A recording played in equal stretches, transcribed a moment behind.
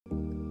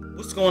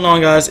What's going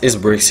on, guys? It's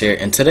Bricks here,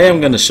 and today I'm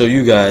going to show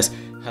you guys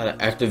how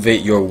to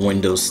activate your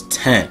Windows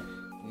 10.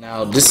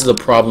 Now, this is a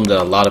problem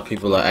that a lot of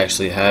people are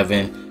actually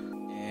having,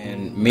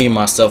 and me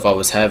myself, I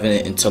was having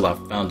it until I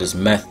found this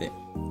method.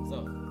 So,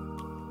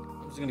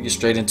 I'm just going to get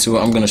straight into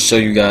it. I'm going to show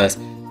you guys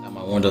that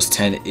my Windows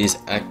 10 is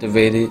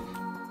activated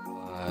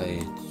by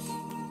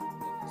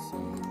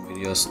some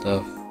video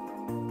stuff.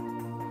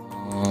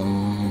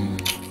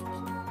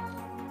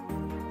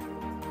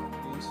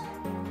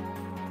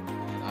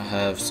 I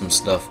have some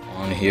stuff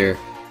on here.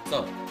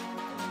 So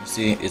you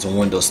see, it's a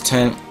Windows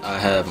 10. I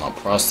have my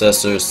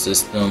processor,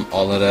 system,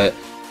 all of that.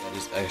 That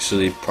is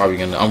actually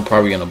I'm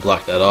probably gonna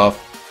block that off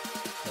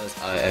because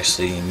I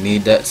actually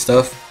need that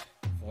stuff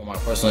for my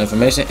personal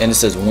information. And it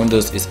says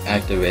Windows is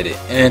activated.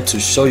 And to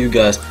show you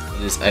guys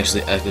that it's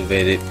actually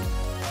activated,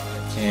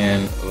 I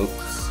can.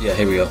 Oops, yeah,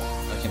 here we go.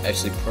 I can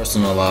actually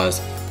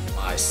personalize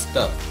my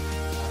stuff.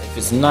 If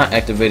it's not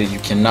activated, you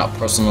cannot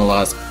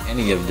personalize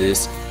any of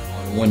this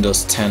on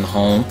Windows 10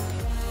 Home.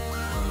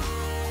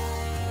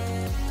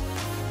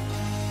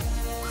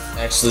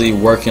 Actually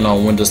working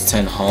on Windows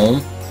 10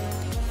 Home.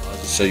 I'll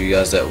just show you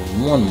guys that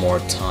one more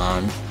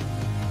time.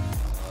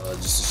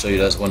 Just to show you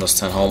that's Windows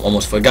 10 Home.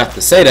 Almost forgot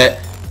to say that.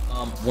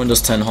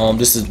 Windows 10 Home.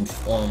 This is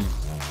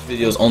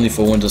videos only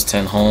for Windows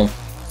 10 Home.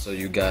 So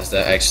you guys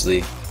that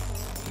actually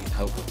need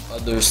help with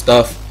other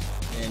stuff.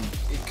 And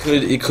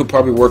it could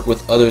probably work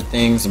with other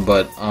things,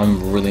 but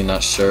I'm really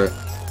not sure.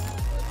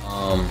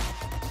 So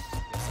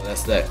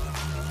that's that.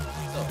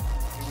 So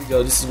here we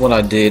go. This is what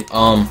I did.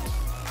 All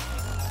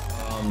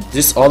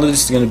of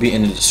this is going to be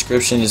in the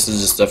description. This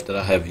is the stuff that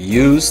I have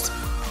used.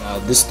 Now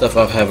this stuff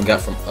I have got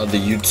from other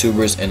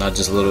YouTubers, and I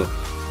just little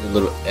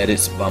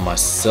edits by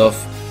myself,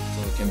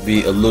 so it can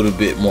be a little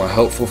bit more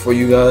helpful for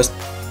you guys.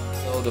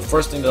 So the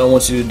first thing that I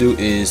want you to do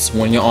is,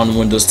 when you're on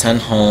Windows 10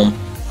 Home,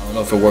 I don't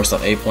know if it works on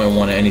 8.1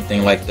 or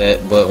anything like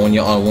that, but when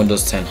you're on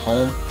Windows 10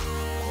 Home,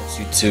 I want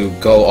you to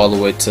go all the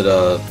way to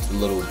the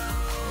little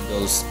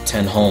Windows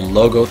 10 Home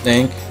logo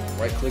thing.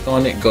 Right click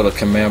on it, go to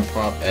Command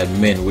Prompt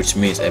Admin, which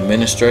means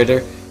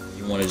administrator.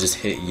 You want to just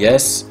hit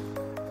yes.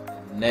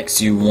 Next,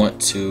 you want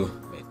to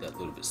make that a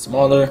little bit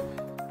smaller,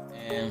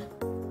 and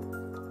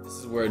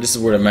this is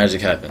where the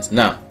magic happens.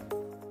 Now,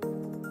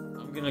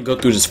 I'm gonna go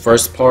through this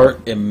first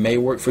part. It may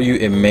work for you,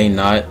 it may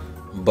not,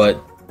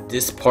 but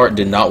this part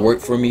did not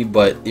work for me,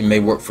 but it may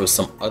work for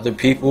some other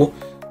people.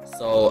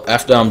 So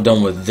after I'm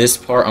done with this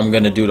part, I'm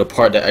gonna do the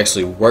part that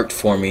actually worked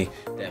for me,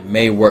 that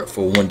may work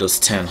for Windows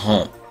 10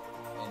 Home.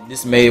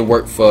 This may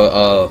work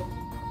for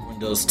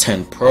Windows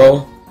 10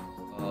 Pro,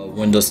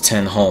 Windows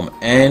 10 Home,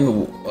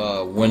 and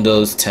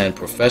Windows 10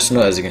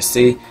 Professional, as you can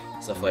see,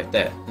 stuff like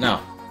that.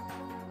 Now,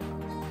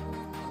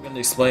 I'm going to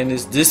explain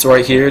this. This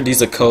right here,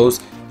 these are codes.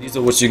 These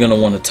are what you're going to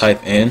want to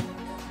type in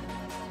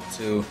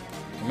to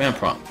command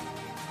prompt.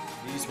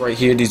 These right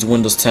here, these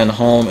Windows 10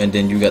 Home, and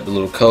then you got the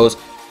little codes.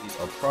 These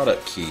are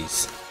product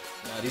keys.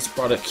 Now, these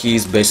product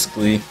keys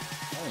basically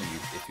tell you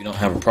if you don't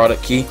have a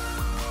product key,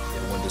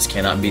 then Windows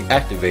cannot be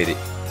activated.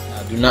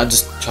 Do not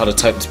just try to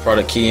type this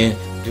product key in.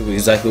 Do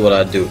exactly what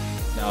I do.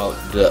 Now,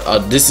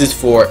 this is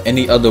for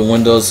any other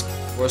Windows.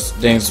 First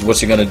things, what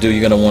you're gonna do,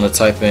 you're gonna want to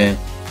type in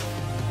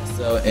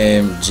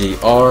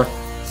slmgr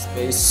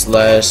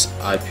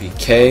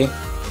 /IPK,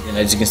 and then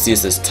as you can see, it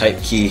says type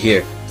key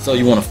here. So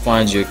you want to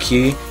find your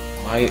key.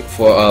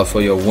 For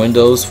your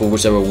Windows, for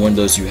whichever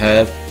Windows you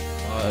have.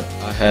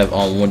 I have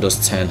on Windows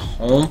 10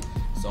 Home,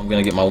 so I'm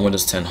gonna get my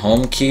Windows 10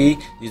 Home key.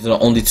 These are the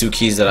only two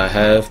keys that I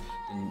have.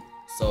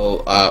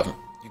 So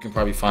you can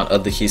probably find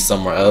other keys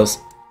somewhere else.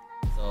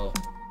 So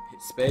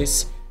hit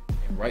space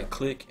and right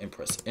click and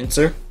press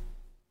enter.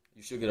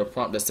 You should get a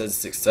prompt that says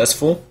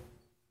successful.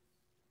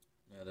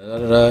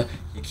 Your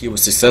key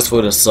was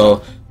successful,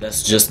 so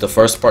that's just the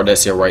first part.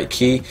 That's your right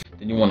key.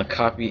 Then you want to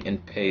copy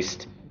and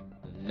paste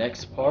the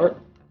next part.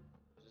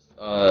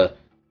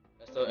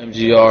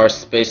 slmgr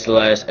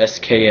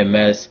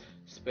 /skms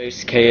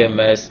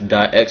kms.x.in.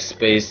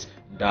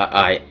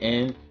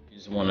 You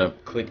just want to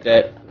click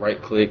that, right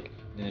click.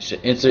 Then it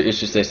should enter. It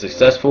should say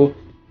successful.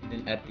 And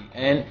then at the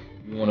end,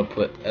 you want to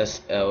put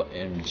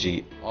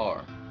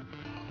slmgr,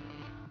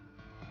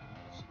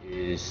 which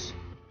is,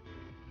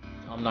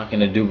 I'm not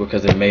gonna do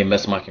because it may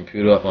mess my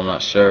computer up. I'm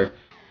not sure,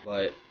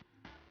 but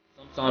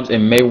sometimes it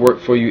may work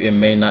for you. It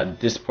may not.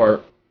 This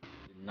part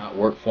did not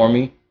work for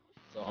me,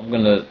 so I'm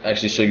gonna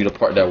actually show you the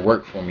part that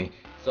worked for me.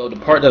 So the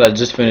part that I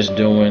just finished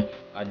doing,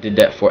 I did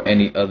that for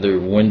any other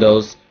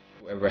Windows.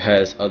 Whoever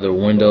has other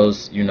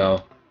Windows, you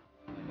know,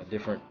 like a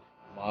different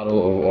model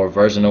or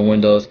version of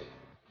Windows.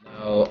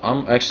 Now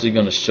I'm actually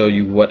going to show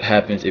you what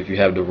happens if you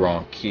have the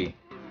wrong key.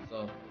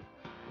 So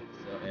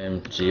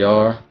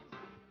mgr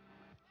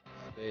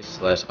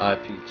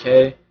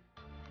 /IPK.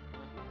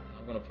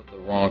 I'm going to put the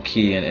wrong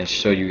key in and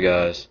show you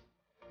guys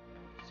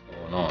what's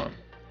going on.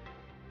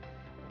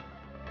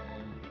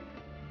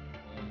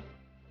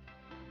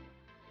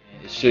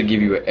 And it should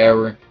give you an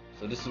error.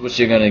 So this is what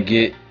you're going to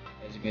get.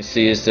 As you can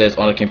see, it says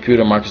on a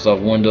computer,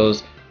 Microsoft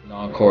Windows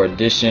non-core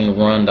edition,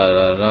 run da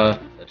da da.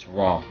 That's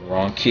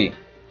wrong key.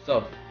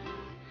 So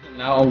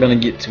Now I'm gonna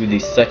get to the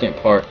second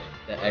part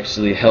that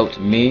actually helped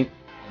me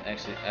and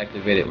actually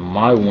activated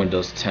my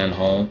Windows 10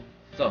 Home.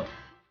 So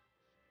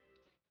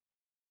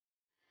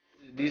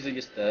these are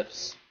your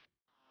steps.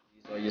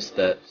 These are your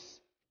steps.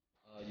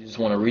 You just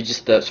want to read your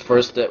steps.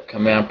 First step,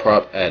 Command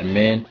Prompt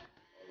Admin.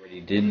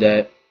 Already did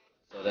that.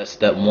 So that's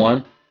step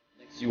 1.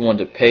 Next, you want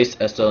to paste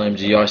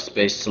slmgr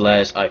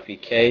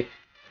 /IPK.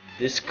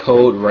 This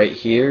code right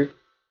here. Do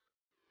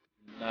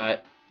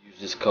not use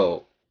this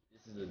code.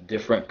 This is a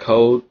different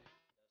code.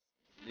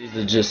 These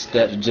are just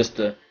steps.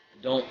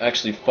 Don't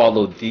actually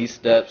follow these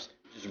steps.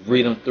 Just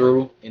read them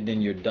through, and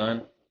then you're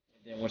done.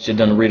 And then once you're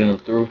done reading them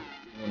through,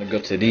 you want to go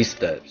to these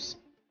steps.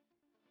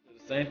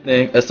 The same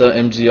thing,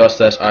 slmgr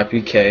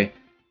 /IPK.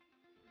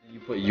 You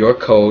put your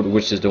code,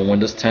 which is the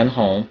Windows 10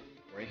 Home,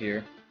 right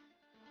here.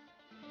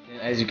 And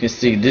as you can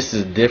see, this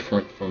is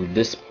different from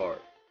this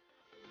part.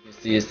 You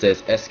can see it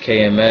says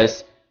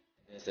skms,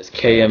 it says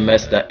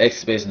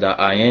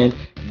kms.xspace.in,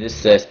 and this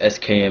says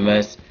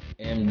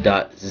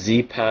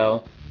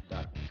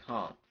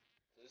skms.m.zpal.com.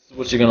 This is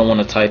what you're going to want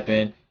to type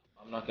in.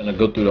 I'm not going to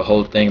go through the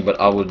whole thing,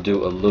 but I will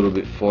do a little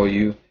bit for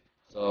you.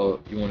 So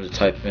you want to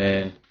type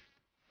in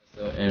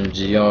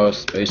slmgr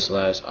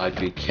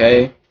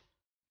 /IPK.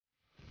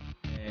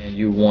 And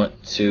you want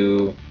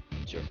to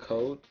put your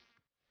code.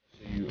 So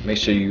you make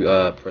sure you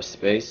press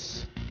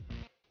space.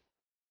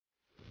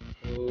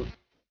 Code.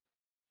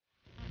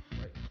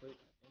 Right click,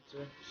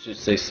 enter. It should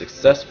say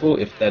successful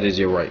if that is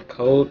your right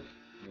code.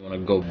 You want to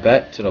go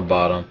back to the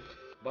bottom.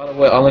 By the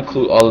way, I'll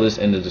include all of this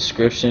in the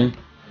description.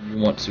 You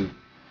want to,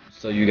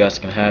 so you guys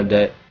can have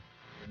that.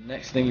 The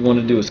next thing you want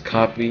to do is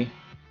copy.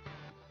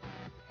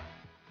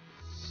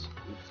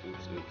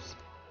 Oops.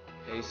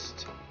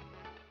 Paste.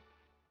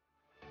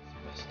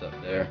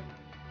 Up there.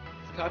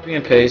 Just copy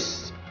and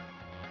paste.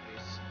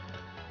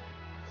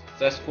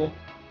 Successful.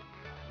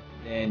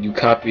 Then you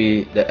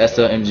copy the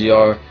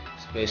slmgr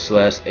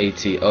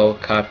 /ATO.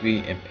 Copy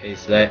and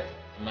paste that.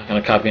 I'm not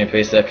gonna copy and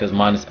paste that because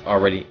mine is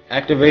already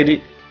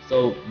activated.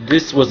 So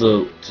this was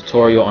a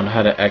tutorial on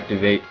how to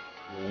activate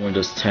your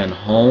Windows 10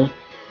 Home.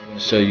 I'm gonna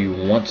show you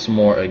once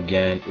more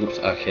again. Oops,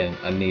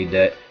 I need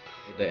that.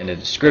 Put that in the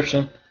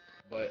description.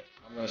 But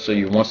I'm gonna show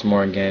you once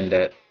more again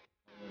that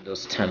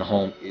Windows 10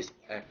 Home is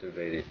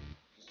activated.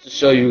 Just to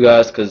show you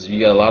guys, because you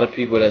got a lot of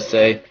people that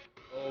say,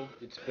 oh,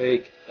 it's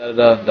fake,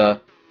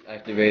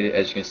 activated.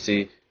 As you can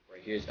see,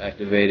 right here is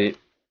activated.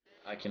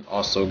 I can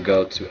also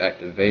go to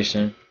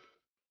activation.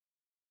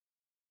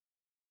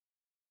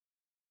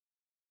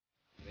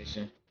 If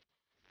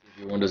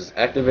your Windows is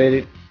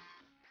activated,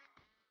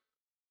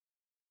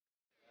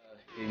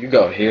 here you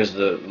go. Here's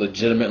the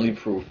legitimately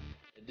proof.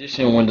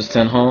 Addition, Windows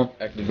 10 Home,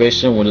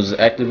 activation, Windows is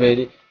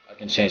activated. I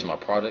can change my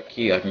product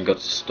key. I can go to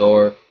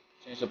store,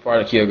 change the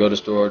product key, or go to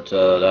store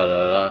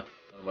to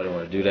Nobody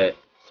want to do that.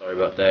 Sorry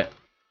about that.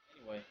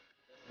 Anyway,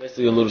 that's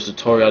basically a little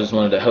tutorial. I just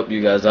wanted to help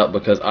you guys out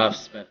because I've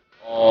spent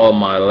all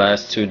my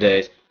last 2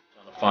 days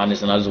trying to find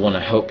this, and I just want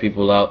to help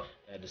people out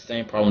that had the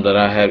same problem that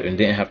I had and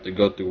didn't have to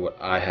go through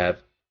what I have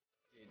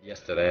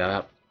yesterday.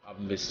 I've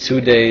missed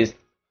 2 days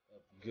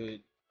of good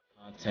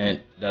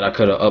content that I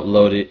could have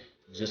uploaded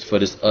just for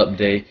this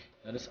update.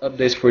 Now this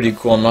update's pretty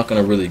cool. I'm not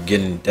going to really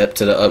get in depth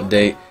to the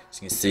update.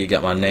 As you can see, you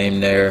got my name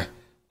there.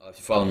 If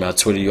you follow me on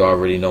Twitter, you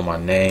already know my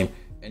name.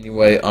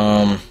 Anyway, you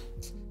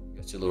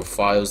got your little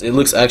files. It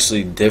looks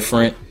actually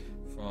different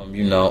from,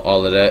 you know,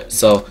 all of that.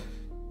 So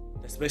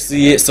that's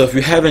basically it. So if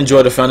you have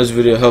enjoyed or found this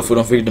video helpful,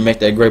 don't forget to make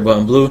that gray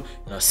button blue.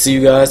 And I'll see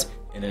you guys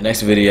in the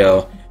next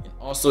video. And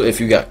also, if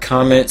you got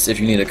comments, if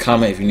you need a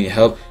comment, if you need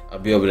help, I'll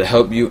be able to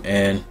help you.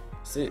 And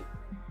that's it.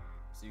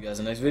 See you guys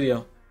in the next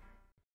video.